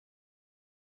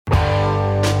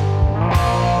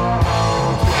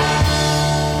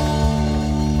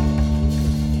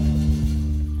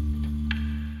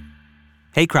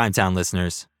Hey, Crimetown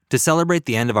listeners. To celebrate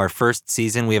the end of our first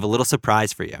season, we have a little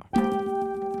surprise for you.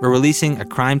 We're releasing a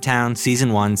Crimetown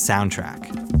Season 1 soundtrack.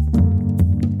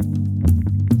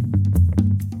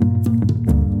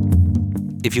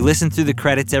 If you listen through the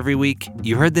credits every week,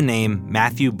 you heard the name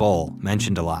Matthew Boll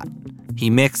mentioned a lot. He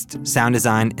mixed, sound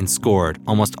designed, and scored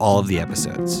almost all of the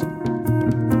episodes.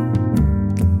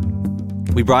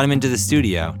 We brought him into the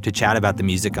studio to chat about the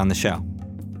music on the show.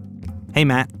 Hey,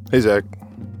 Matt. Hey, Zach.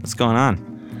 What's going on?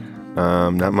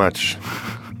 Not much.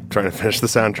 Trying to finish the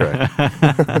soundtrack.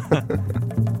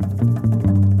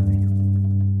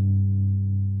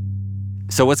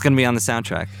 So what's going to be on the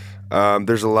soundtrack?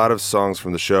 There's a lot of songs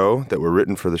from the show that were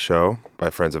written for the show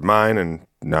by friends of mine and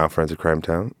now friends of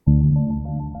Crimetown.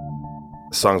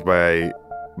 Songs by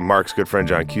Mark's good friend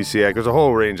John Cusick. There's a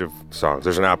whole range of songs.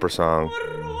 There's an opera song.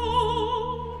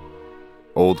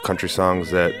 Old country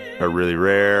songs that are really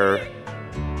rare.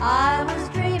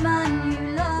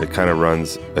 It kind of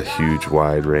runs a huge,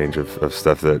 wide range of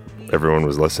stuff that everyone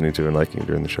was listening to and liking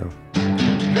during the show.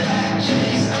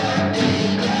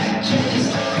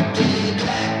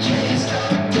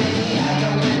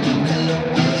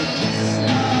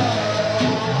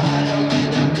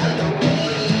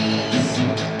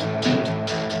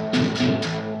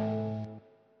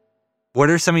 What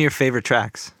are some of your favorite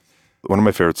tracks? One of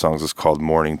my favorite songs is called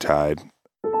Morning Tide.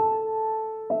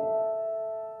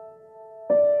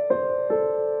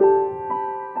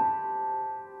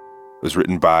 It was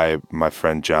written by my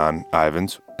friend John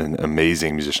Ivins, an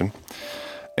amazing musician.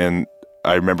 And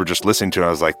I remember just listening to it, and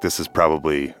I was like, this is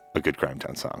probably a good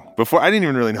Crimetown song. Before, I didn't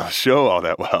even really know the show all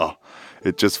that well.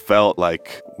 It just felt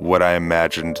like what I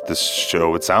imagined this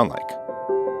show would sound like.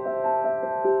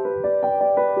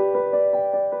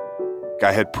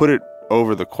 I had put it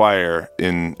over the choir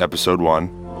in episode 1.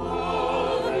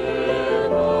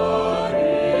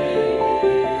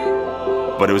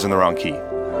 But it was in the wrong key.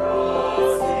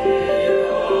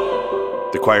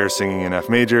 The choir is singing in F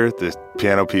major, the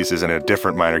piano piece is in a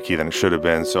different minor key than it should have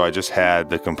been, so I just had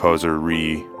the composer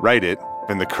rewrite it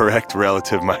in the correct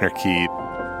relative minor key.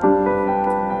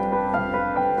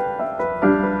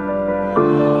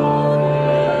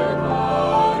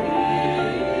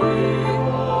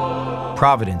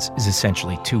 Providence is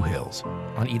essentially two hills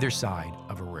on either side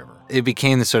of a river. It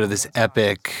became this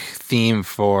epic theme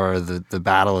for the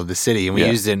Battle of the City, and we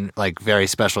used it in like very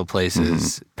special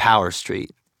places. Mm-hmm. Power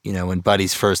Street, you know, when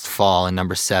Buddy's first fall in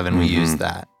number 7, we used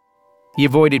that. He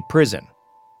avoided prison,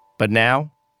 but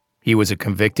now he was a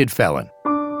convicted felon.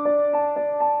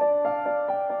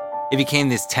 It became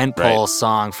this tentpole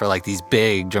song for like these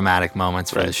big dramatic moments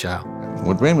for the show.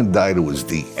 When Raymond died, it was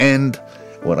the end.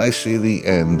 When I say the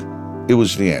end, it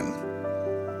was the end.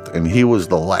 And he was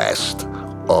the last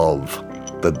of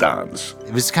the Dons.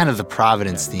 It was kind of the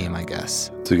Providence theme, I guess.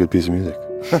 It's a good piece of music.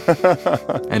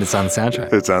 And it's on the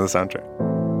soundtrack. It's on the soundtrack.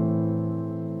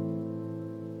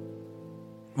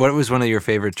 What was one of your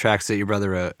favorite tracks that your brother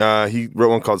wrote? He wrote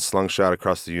one called Slungshot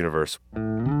Across the Universe.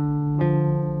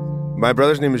 My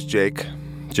brother's name is Jake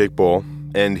Boll,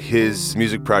 and his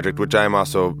music project, which I am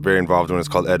also very involved in, is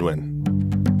called Edwin.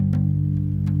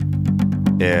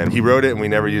 And he wrote it, and we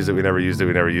never used it,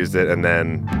 and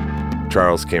then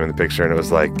Charles came in the picture, and it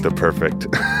was like the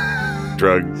perfect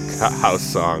drug house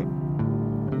song.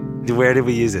 Where did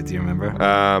we use it? Do you remember?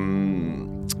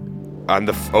 On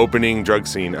the opening drug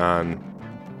scene on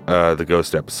the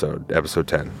Ghost episode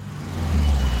 10.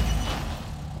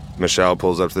 Michelle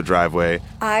pulls up to the driveway.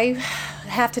 I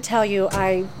have to tell you,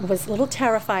 I was a little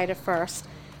terrified at first.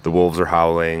 The wolves are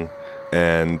howling,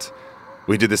 and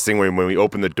we did this thing where when we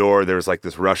opened the door, there was like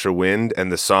this rush of wind,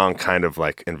 and the song kind of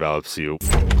like envelops you.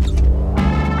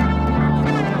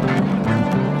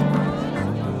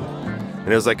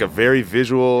 And it was like a very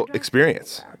visual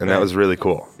experience, and that was really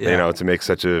cool, you know, to make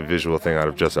such a visual thing out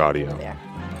of just audio. Yeah.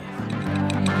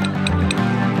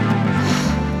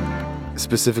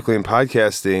 Specifically in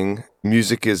podcasting,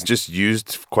 music is just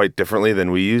used quite differently than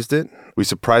we used it. We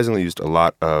surprisingly used a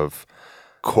lot of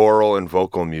choral and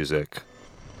vocal music.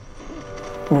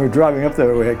 When we were driving up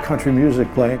there, we had country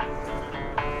music playing.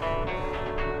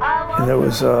 And there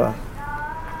was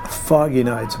foggy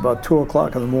nights, about 2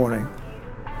 o'clock in the morning.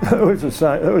 It was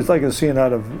like a scene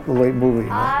out of a late movie. You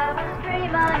know?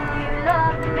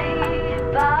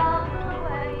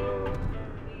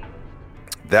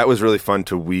 That was really fun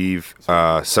to weave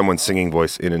someone's singing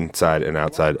voice inside and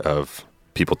outside of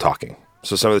people talking.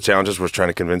 So some of the challenges was trying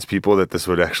to convince people that this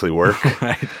would actually work.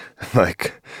 Right.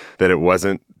 Like, that it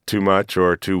wasn't too much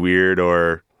or too weird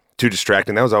or too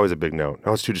distracting. That was always a big note.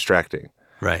 That was too distracting.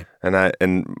 Right.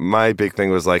 And my big thing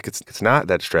was like, it's not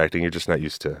that distracting. You're just not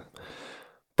used to.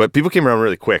 But people came around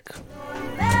really quick.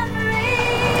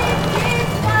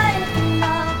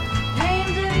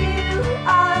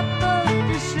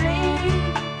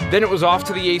 Then it was off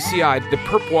to the ACI. The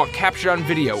perp walk captured on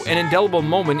video, an indelible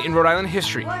moment in Rhode Island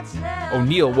history.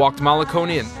 O'Neill walked Mollicone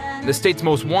in, the state's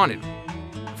most wanted,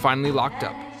 finally locked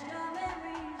up.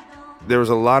 There was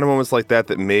a lot of moments like that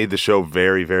that made the show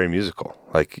very, very musical.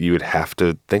 Like, you would have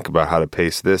to think about how to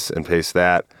pace this and pace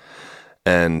that,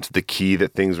 and the key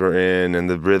that things were in, and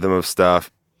the rhythm of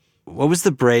stuff. What was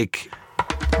the break?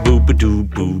 Boo-ba-doo,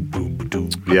 boo-boo-ba-doo.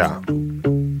 Yeah.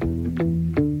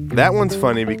 That one's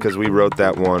funny because we wrote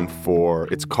that one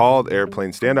it's called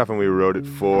Airplane Standoff, and we wrote it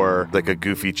for like a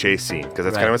goofy chase scene, because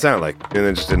that's kind of what it sounded like, and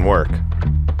it just didn't work.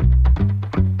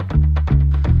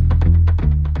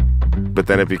 But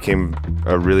then it became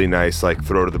a really nice, like,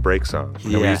 throw to the break song.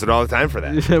 And we used it all the time for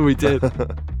that. Yeah, we did.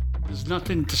 There's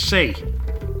nothing to say,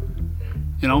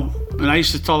 you know? And I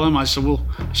used to tell them, I said, we'll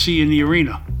see you in the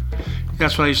arena.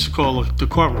 That's what I used to call the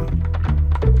courtroom.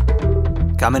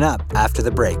 Coming up after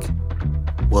the break,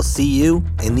 we'll see you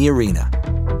in the arena.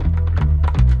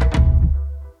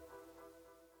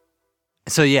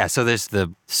 So there's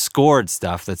the scored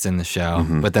stuff that's in the show,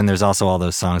 but then there's also all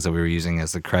those songs that we were using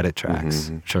as the credit tracks,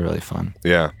 which are really fun.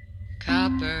 Yeah.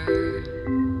 Copper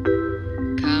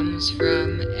comes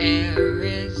from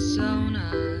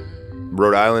Arizona.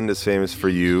 Rhode Island is famous for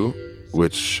you,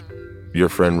 which your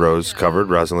friend Rose covered,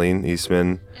 Rosaline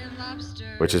Eastman,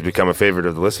 which has become a favorite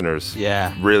of the listeners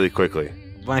really quickly.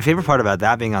 My favorite part about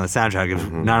that being on the soundtrack is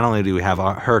not only do we have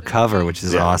her cover, which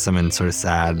is awesome and sort of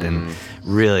sad and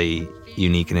really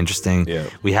unique and interesting,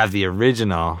 we have the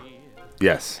original,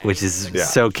 which is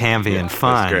so campy and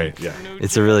fun. That's great,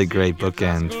 It's a really great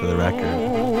bookend for the record.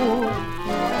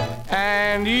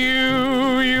 And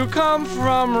you come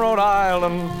from Rhode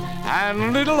Island,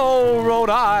 and little old Rhode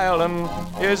Island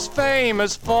is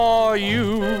famous for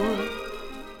you.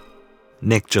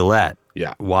 Nick Gillette.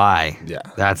 Yeah. Why? Yeah.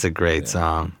 That's a great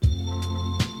song.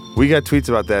 We got tweets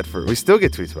about that we still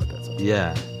get tweets about that song.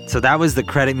 Yeah. So that was the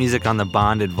credit music on the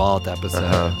Bonded Vault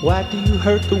episode. Why do you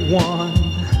hurt the one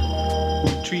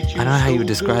who treats you I don't know how you would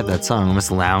describe that song.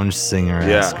 Almost lounge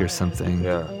singer-esque or something.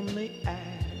 Yeah.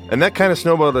 And that kind of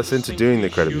snowballed us into doing the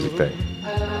credit music thing.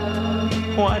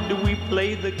 Why do we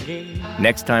play the game?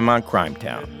 Next time on Crime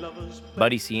Town,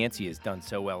 Buddy Cianci has done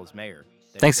so well as mayor.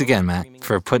 Thanks again, Matt,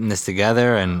 for putting this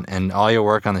together, and all your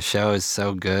work on the show is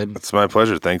so good. It's my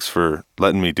pleasure. Thanks for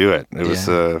letting me do it. It was,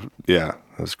 it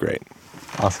was great.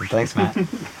 Awesome. Thanks, Matt.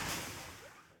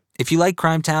 If you like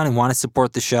Crime Town and want to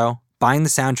support the show, buying the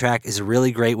soundtrack is a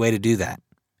really great way to do that.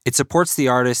 It supports the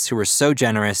artists who are so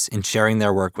generous in sharing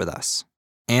their work with us.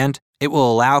 And it will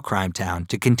allow Crime Town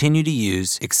to continue to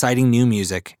use exciting new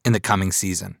music in the coming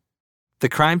season. The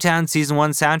Crime Town Season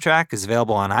 1 soundtrack is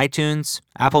available on iTunes,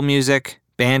 Apple Music,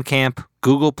 Bandcamp,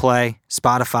 Google Play,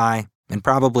 Spotify, and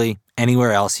probably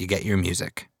anywhere else you get your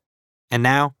music. And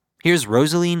now, here's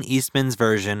Rosaline Eastman's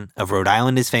version of Rhode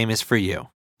Island is Famous for You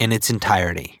in its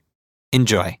entirety.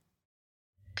 Enjoy.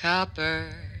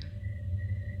 Copper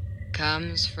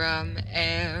comes from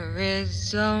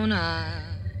Arizona.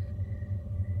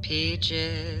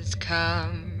 Peaches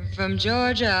come from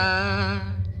Georgia.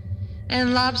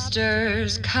 And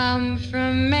lobsters come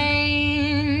from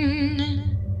Maine.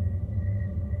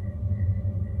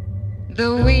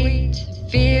 The wheat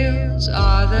fields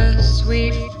are the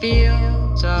sweet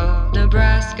fields of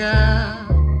Nebraska.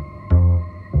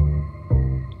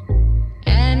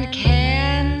 And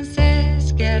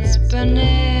Kansas gets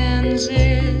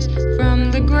bonanzas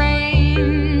from the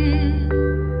grain.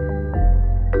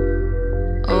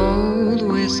 Old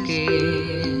whiskey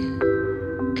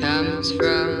comes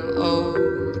from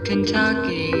old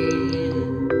Kentucky.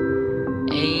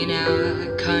 Ain't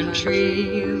our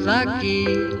country lucky?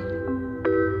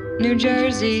 New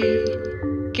Jersey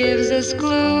gives us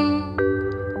glue.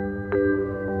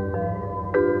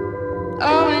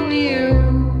 Oh, and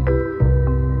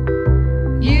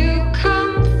you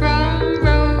come from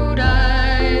Rhode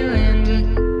Island,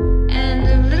 and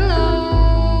a little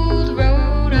old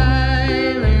Rhode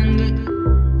Island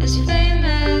is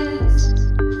famous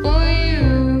for you.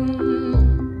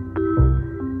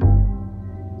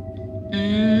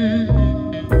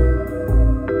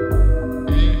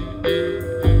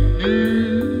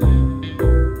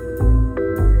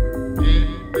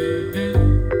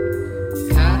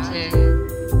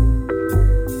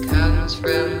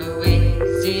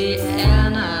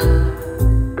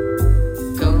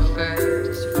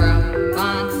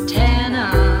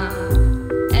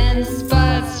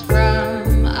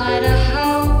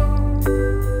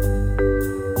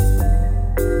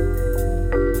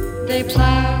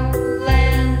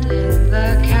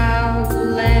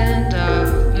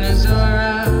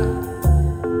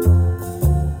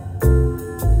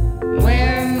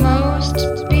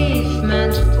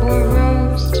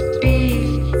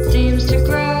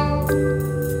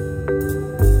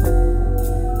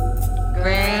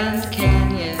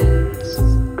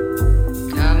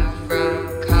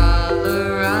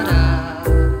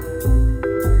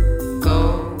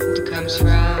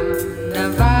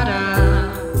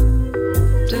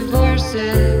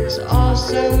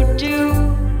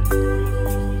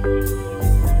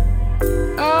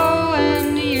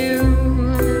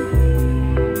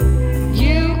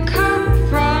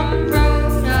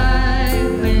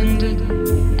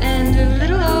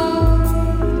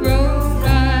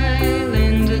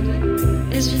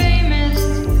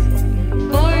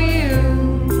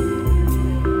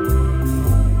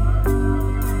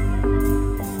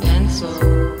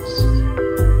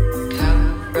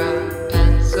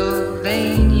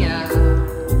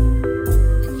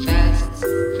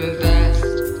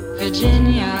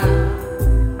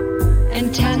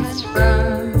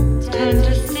 from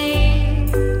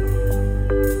Tennessee.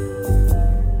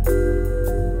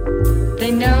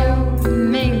 They know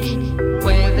mink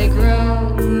where they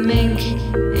grow mink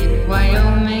in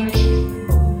Wyoming.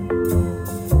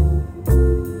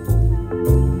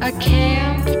 A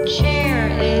camp chair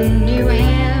in New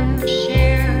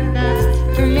Hampshire,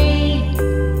 that's for me.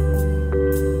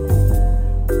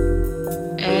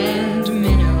 And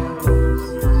minnows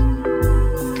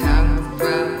come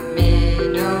from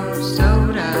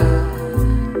Minnesota.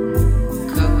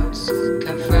 Goats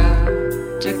come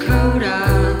from Dakota.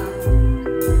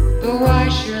 But why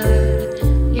should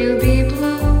you be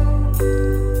blue?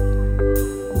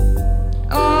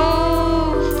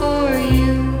 Oh, for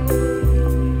you.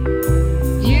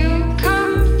 You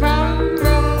come from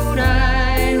Rhode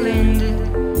Island,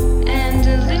 and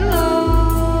a little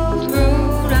old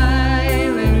Rhode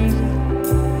Island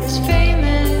is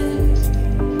famous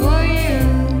for you.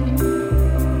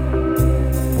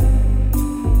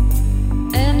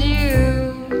 And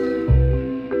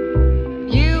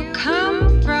you come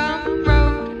from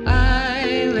Rhode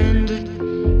Island,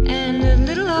 and a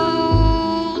little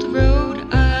old Rhode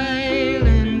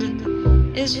Island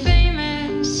is famous.